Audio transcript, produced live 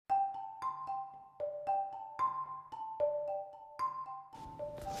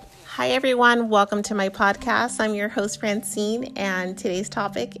Hi, everyone. Welcome to my podcast. I'm your host, Francine, and today's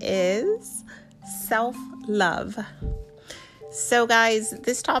topic is self-love. So, guys,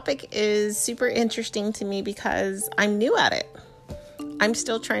 this topic is super interesting to me because I'm new at it. I'm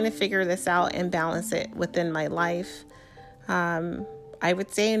still trying to figure this out and balance it within my life. I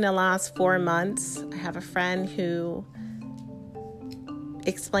would say in the last 4 months, I have a friend who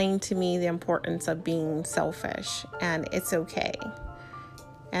explained to me the importance of being selfish, and it's okay.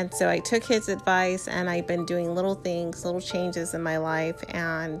 And so I took his advice and I've been doing little things, little changes in my life.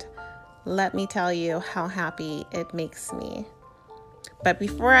 And let me tell you how happy it makes me. But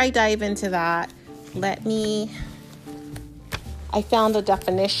before I dive into that, I found a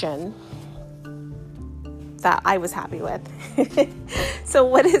definition that I was happy with. So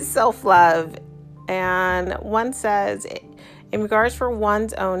what is self-love? And one says, in regards for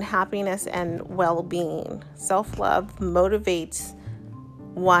one's own happiness and well-being, self-love motivates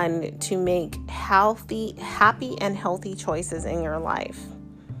one to make happy and healthy choices in your life.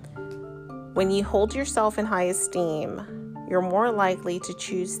 When you hold yourself in high esteem, you're more likely to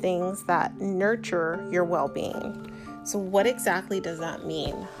choose things that nurture your well-being. So what exactly does that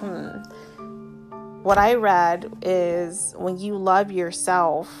mean? What I read is when you love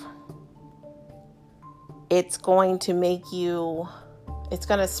yourself, it's going to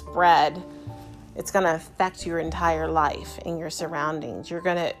spread. It's going to affect your entire life and your surroundings. You're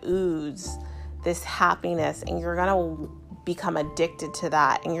going to ooze this happiness and you're going to become addicted to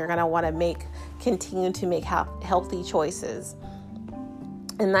that. And you're going to want to continue to make healthy choices.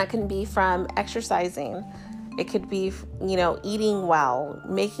 And that can be from exercising. It could be, eating well,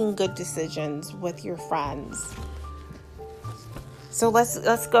 making good decisions with your friends. So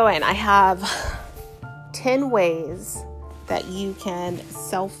let's go in. I have 10 ways that you can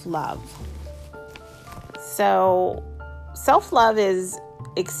self-love. So self-love is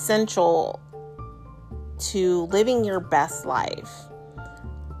essential to living your best life.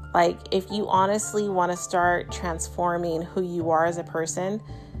 Like if you honestly want to start transforming who you are as a person,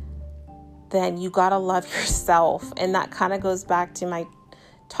 then you got to love yourself. And that kind of goes back to my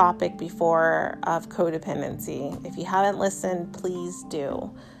topic before of codependency. If you haven't listened, please do.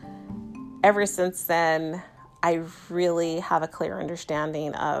 Ever since then, I really have a clear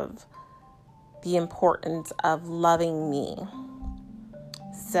understanding of the importance of loving me.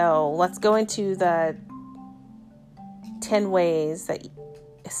 So let's go into the 10 ways that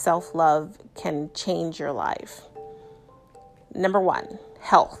self-love can change your life. Number 1,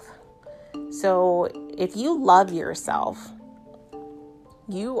 health. So if you love yourself,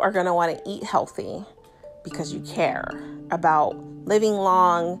 you are going to want to eat healthy because you care about living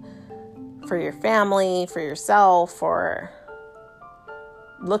long for your family, for yourself, for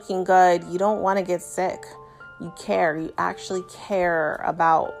looking good. You don't want to get sick. You care. You actually care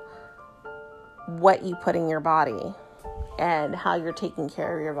about what you put in your body and how you're taking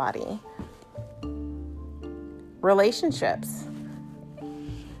care of your body. Relationships.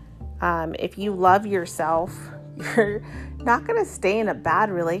 If you love yourself, you're not going to stay in a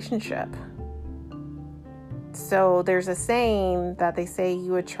bad relationship. So there's a saying that they say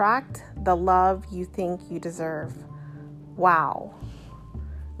you attract the love you think you deserve. Wow.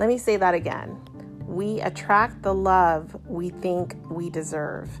 Let me say that again. We attract the love we think we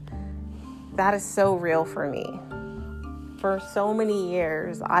deserve. That is so real for me. For so many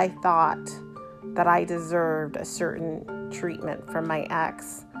years, I thought that I deserved a certain treatment from my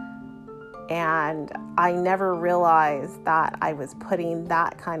ex. And I never realized that I was putting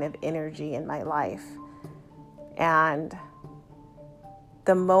that kind of energy in my life. And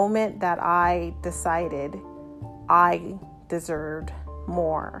the moment that I decided I deserved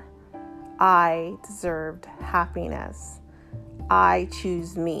more, I deserved happiness, I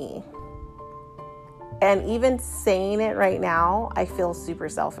choose me. And even saying it right now, I feel super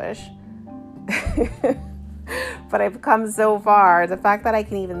selfish. But I've come so far. The fact that I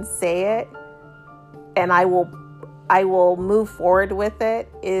can even say it and I will move forward with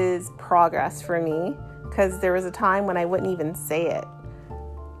it is progress for me, because there was a time when I wouldn't even say it.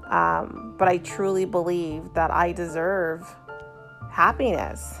 But I truly believe that I deserve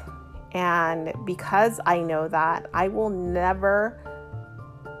happiness. And because I know that, I will never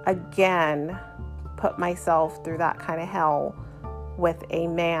again put myself through that kind of hell with a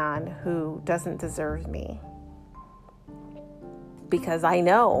man who doesn't deserve me. Because I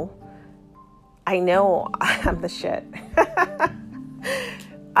know I'm the shit.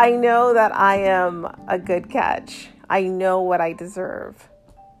 I know that I am a good catch. I know what I deserve.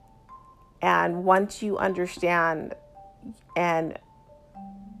 And once you understand and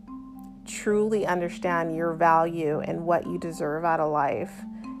truly understand your value and what you deserve out of life,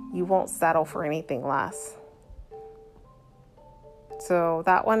 you won't settle for anything less. So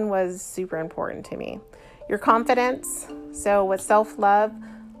that one was super important to me. Your confidence. So with self-love,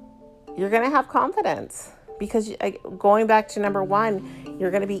 you're going to have confidence because going back to number one, you're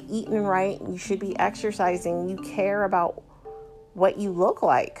going to be eating right. You should be exercising. You care about what you look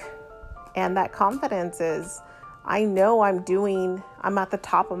like. And that confidence is, I know I'm at the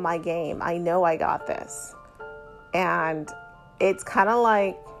top of my game. I know I got this. And it's kind of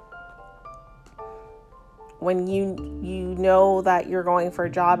like when you know that you're going for a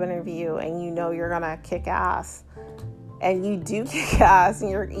job interview and you know you're going to kick ass, and you do kick ass,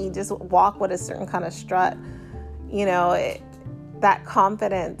 and you just walk with a certain kind of strut, that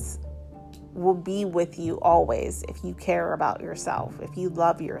confidence will be with you always if you care about yourself, if you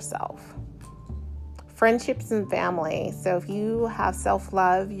love yourself. Friendships and family. So if you have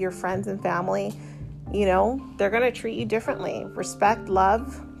self-love, your friends and family, they're going to treat you differently. Respect,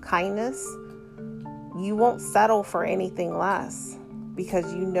 love, kindness. You won't settle for anything less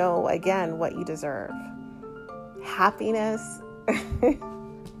because you know, again, what you deserve. Happiness.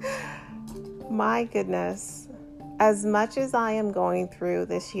 My goodness. As much as I am going through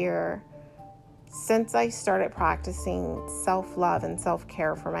this year, since I started practicing self-love and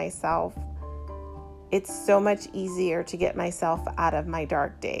self-care for myself, it's so much easier to get myself out of my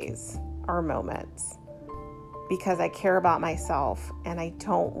dark days or moments because I care about myself and I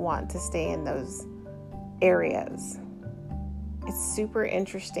don't want to stay in those areas. It's super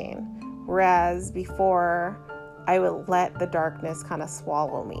interesting. Whereas before, I would let the darkness kind of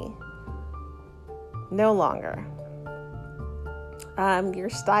swallow me. No longer. Your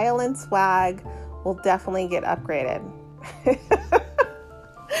style and swag will definitely get upgraded.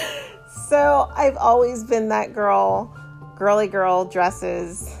 So I've always been that girly girl,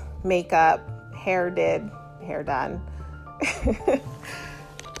 dresses, makeup, hair done.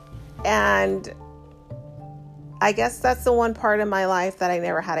 And I guess that's the one part of my life that I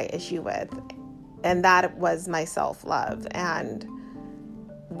never had an issue with. And that was my self-love. And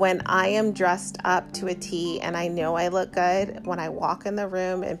when I am dressed up to a T and I know I look good, when I walk in the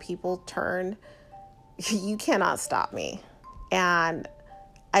room and people turn, you cannot stop me. And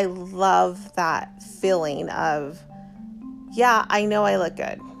I love that feeling of, yeah, I know I look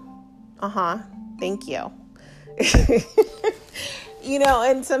good. Thank you.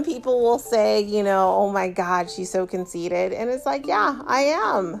 And some people will say, oh my God, she's so conceited. And it's like, yeah, I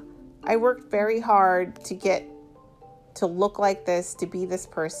am. I worked very hard to look like this, to be this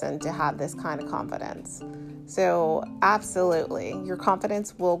person, to have this kind of confidence. So absolutely, your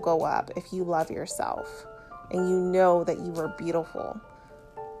confidence will go up if you love yourself and you know that you are beautiful.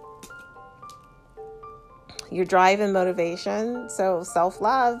 Your drive and motivation. So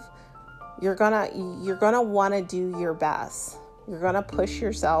self-love, you're gonna want to do your best. You're gonna push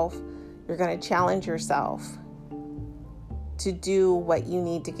yourself. You're gonna challenge yourself to do what you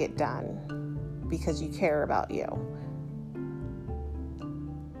need to get done because you care about you.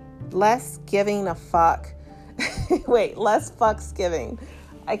 Less giving a fuck. Wait, less fucks giving.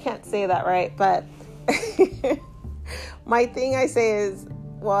 I can't say that right, but my thing I say is,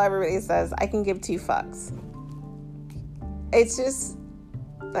 well, everybody says I can give 2 fucks. It's just,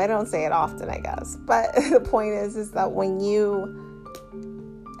 I don't say it often, I guess. But the point is that when you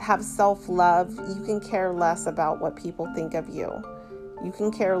have self-love, you can care less about what people think of you. You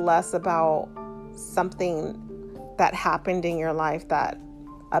can care less about something that happened in your life that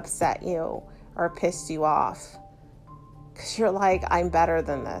upset you or pissed you off. Because you're like, I'm better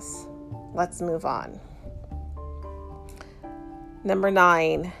than this. Let's move on. Number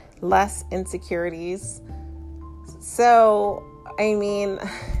 9, less insecurities. So,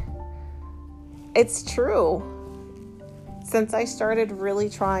 it's true. Since I started really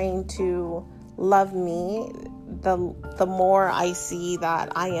trying to love me, the more I see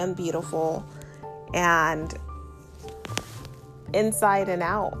that I am beautiful and inside and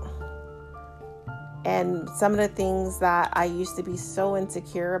out. And some of the things that I used to be so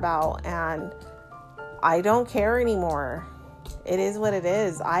insecure about, and I don't care anymore. It is what it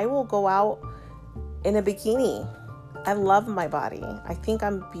is. I will go out in a bikini. I love my body. I think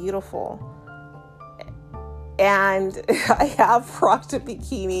I'm beautiful. And I have rocked a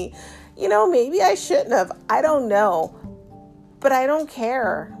bikini. Maybe I shouldn't have. I don't know. But I don't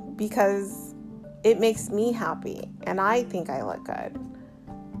care because it makes me happy. And I think I look good.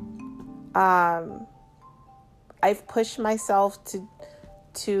 I've pushed myself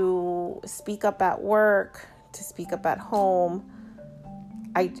to speak up at work, to speak up at home.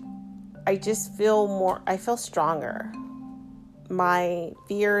 I just feel I feel stronger. My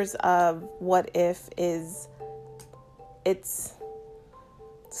fears of what if it's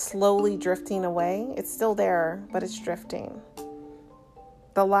slowly drifting away. It's still there, but it's drifting.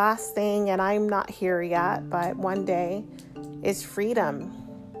 The last thing, and I'm not here yet, but one day, is freedom.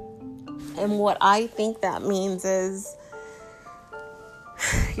 And what I think that means is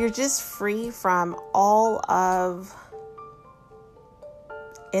you're just free from all of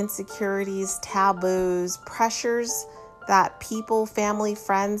insecurities, taboos, pressures that people, family,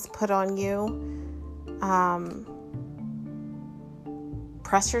 friends put on you.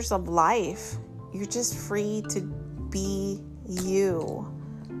 Pressures of life. You're just free to be you.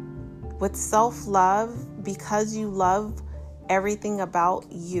 With self-love, because you love everything about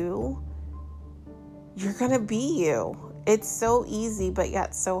you, you're going to be you. It's so easy, but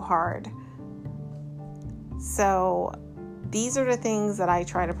yet so hard. So these are the things that I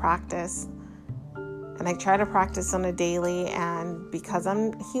try to practice. And I try to practice on a daily. And because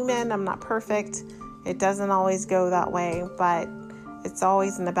I'm human, I'm not perfect. It doesn't always go that way, but it's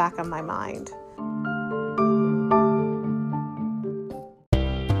always in the back of my mind.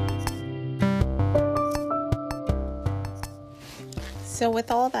 So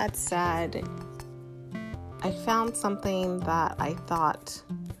with all that said, I found something that I thought,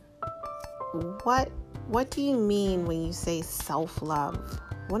 what do you mean when you say self-love?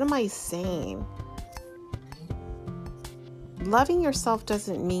 What am I saying? Loving yourself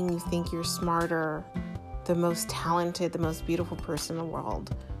doesn't mean you think you're smarter, the most talented, the most beautiful person in the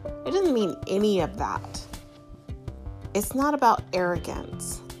world. It doesn't mean any of that. It's not about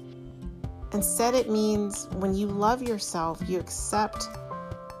arrogance. Instead, it means when you love yourself, you accept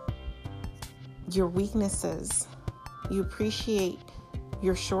your weaknesses. You appreciate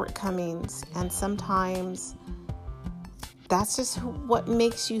your shortcomings. And sometimes that's just what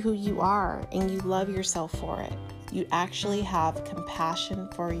makes you who you are. And you love yourself for it. You actually have compassion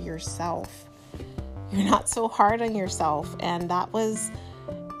for yourself. You're not so hard on yourself. And that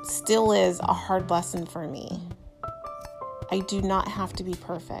still is a hard lesson for me. I do not have to be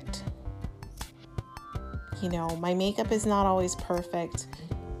perfect. My makeup is not always perfect.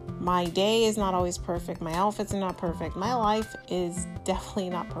 My day is not always perfect. My outfits are not perfect. My life is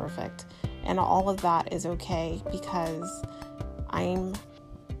definitely not perfect. And all of that is okay because I'm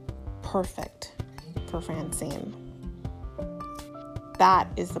perfect for Francine. That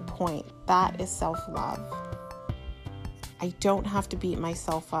is the point. That is self-love. I don't have to beat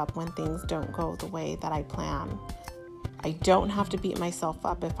myself up when things don't go the way that I plan. I don't have to beat myself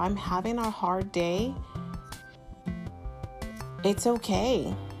up. If I'm having a hard day, it's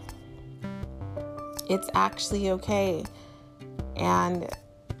okay. It's actually okay. And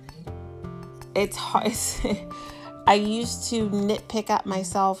it's hard. I used to nitpick at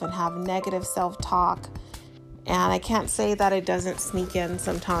myself and have negative self-talk. And I can't say that it doesn't sneak in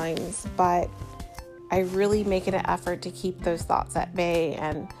sometimes, but I really make it an effort to keep those thoughts at bay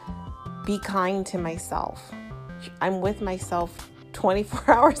and be kind to myself. I'm with myself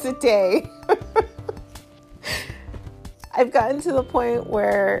 24 hours a day. I've gotten to the point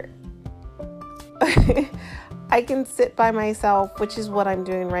where I can sit by myself, which is what I'm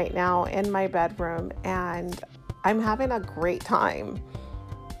doing right now in my bedroom, and I'm having a great time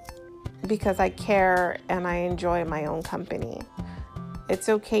because I care and I enjoy my own company. It's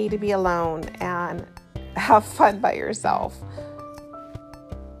okay to be alone and have fun by yourself.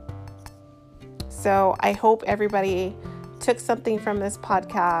 So I hope everybody took something from this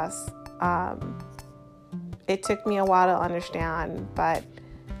podcast. It took me a while to understand, but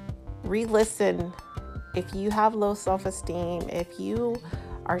re-listen. If you have low self-esteem, if you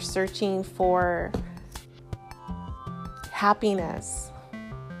are searching for happiness,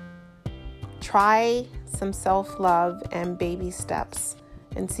 try some self-love and baby steps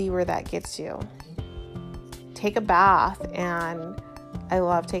and see where that gets you. Take a bath, and I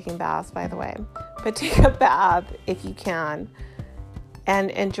love taking baths, by the way, but take a bath if you can and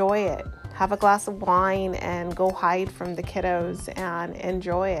enjoy it. Have a glass of wine and go hide from the kiddos and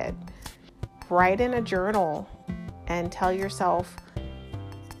enjoy it. Write in a journal and tell yourself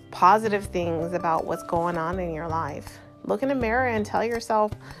positive things about what's going on in your life. Look in the mirror and tell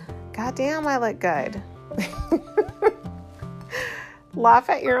yourself, God damn, I look good. Laugh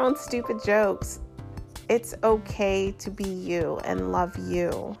at your own stupid jokes. It's okay to be you and love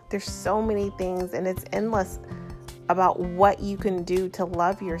you. There's so many things, and it's endless about what you can do to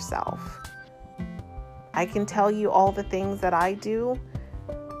love yourself. I can tell you all the things that I do,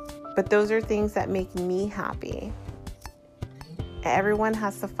 but those are things that make me happy. Everyone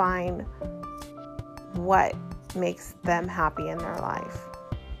has to find what makes them happy in their life.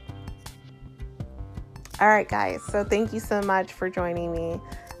 All right, guys. So thank you so much for joining me.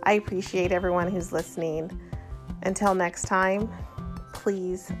 I appreciate everyone who's listening. Until next time,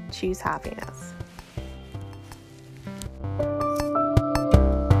 please choose happiness.